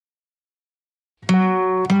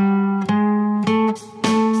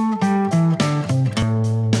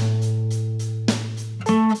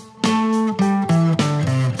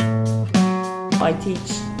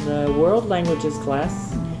teach the World Languages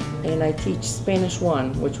class, and I teach Spanish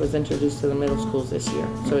 1, which was introduced to the middle schools this year.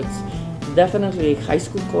 So it's definitely a high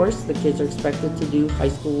school course. The kids are expected to do high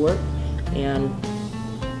school work, and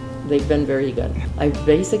they've been very good. I've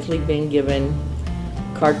basically been given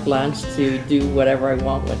carte blanche to do whatever I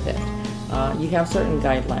want with it. You have certain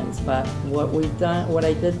guidelines, but what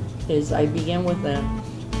I did is I began with a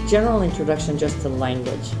general introduction just to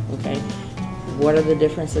language, okay? What are the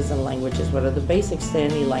differences in languages? What are the basics to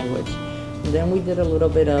any language? And then we did a little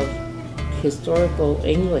bit of historical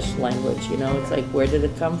English language, you know, it's like, where did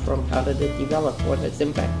it come from? How did it develop? What has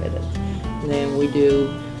impacted it? And then we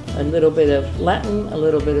do a little bit of Latin, a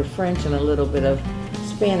little bit of French, and a little bit of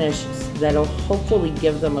Spanish that'll hopefully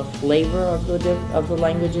give them a flavor of the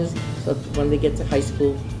languages, so when they get to high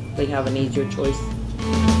school, they have an easier choice.